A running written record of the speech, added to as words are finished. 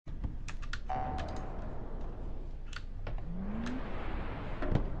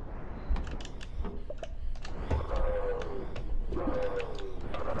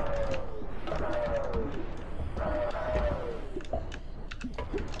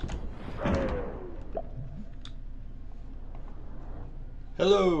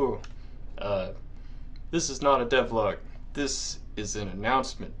Hello! Uh, this is not a devlog. This is an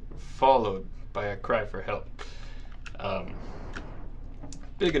announcement followed by a cry for help. Um,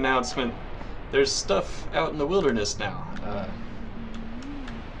 Big announcement. There's stuff out in the wilderness now.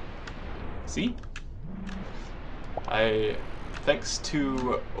 See? Thanks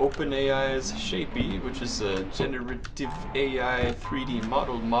to OpenAI's Shapey, which is a generative AI 3D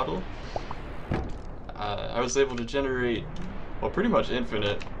model, I was able to generate, well, pretty much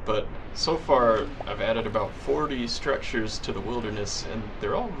infinite, but so far I've added about 40 structures to the wilderness, and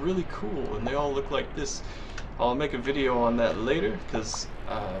they're all really cool, and they all look like this. I'll make a video on that later, because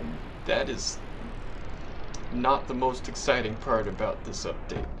that is not the most exciting part about this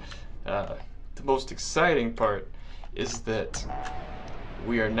update. The most exciting part is that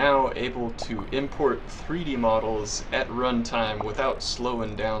we are now able to import 3D models at runtime without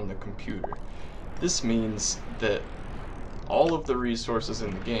slowing down the computer. This means that all of the resources in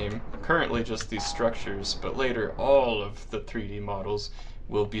the game, currently just these structures, but later all of the 3D models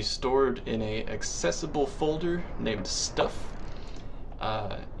will be stored in a accessible folder named Stuff,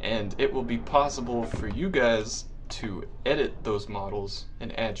 and it will be possible for you guys to edit those models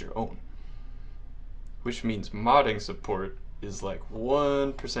and add your own. Which means modding support is like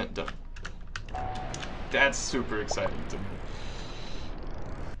 1% done. That's super exciting to me.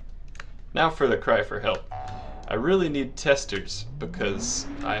 Now for the cry for help. I really need testers because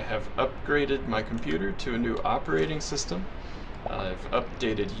I have upgraded my computer to a new operating system. I've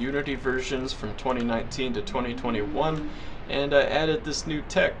updated Unity versions from 2019 to 2021, and I added this new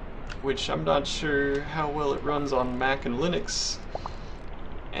tech, which I'm not sure how well it runs on Mac and Linux,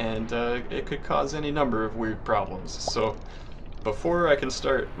 and it could cause any number of weird problems. So before I can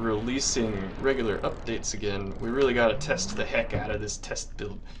start releasing regular updates again, we really gotta test the heck out of this test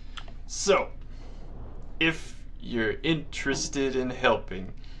build. So, if you're interested in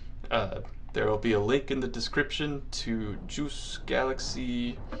helping, there will be a link in the description to Juice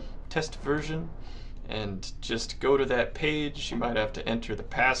Galaxy test version, and just go to that page. You might have to enter the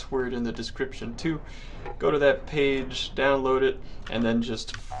password in the description too. Go to that page, download it, and then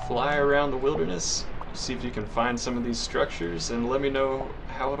just fly around the wilderness, see if you can find some of these structures, and let me know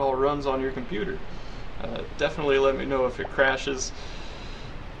how it all runs on your computer. Definitely let me know if it crashes.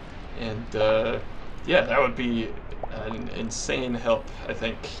 And yeah, that would be an insane help, I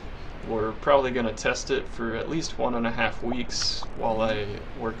think. We're probably going to test it for at least 1.5 weeks while I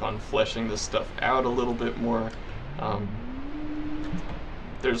work on fleshing this stuff out a little bit more.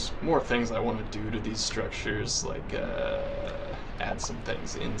 There's more things I want to do to these structures, like add some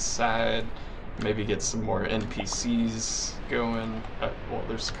things inside, maybe get some more NPCs going. Well,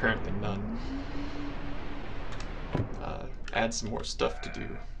 there's currently none. Add some more stuff to do,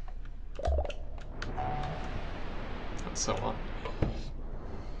 and so on.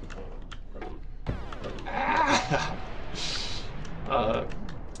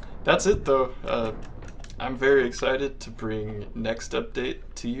 That's it though. I'm very excited to bring next update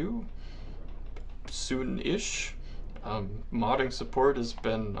to you soon-ish. Modding support has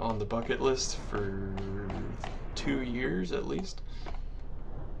been on the bucket list for 2 years at least,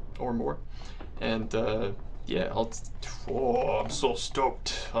 or more, and yeah, I'm so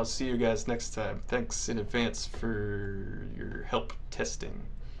stoked. I'll see you guys next time. Thanks in advance for your help testing.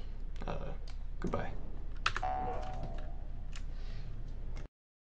 Goodbye.